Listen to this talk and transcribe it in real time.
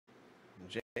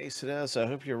Jason S., I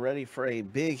hope you're ready for a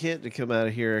big hit to come out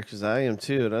of here because I am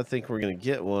too, and I think we're going to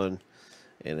get one.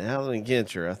 And Alan and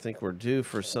Ginter, I think we're due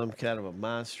for some kind of a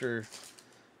monster.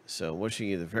 So I'm wishing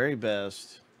you the very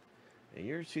best. And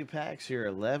your two packs here,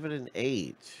 11 and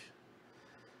 8.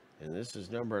 And this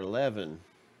is number 11.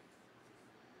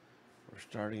 We're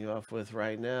starting off with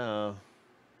right now.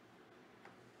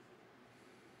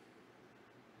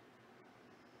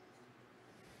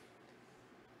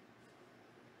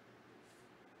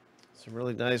 Some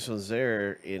really nice ones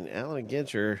there in Alan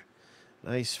Ginter.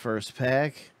 Nice first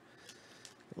pack.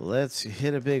 Let's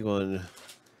hit a big one.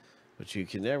 But you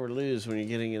can never lose when you're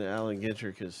getting into Alan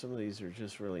Ginter because some of these are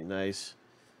just really nice.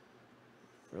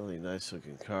 Really nice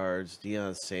looking cards.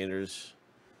 Deion Sanders,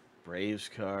 Braves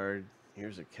card.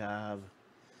 Here's a Cobb.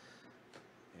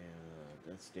 And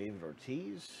that's David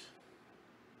Ortiz.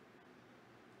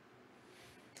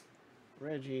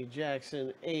 Reggie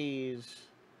Jackson, A's.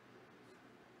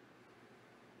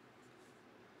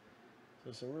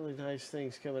 So some really nice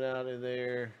things coming out in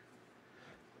there.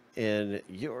 And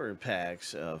your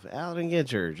packs of Alan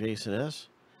Ginter, Jason S.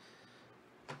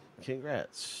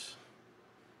 Congrats.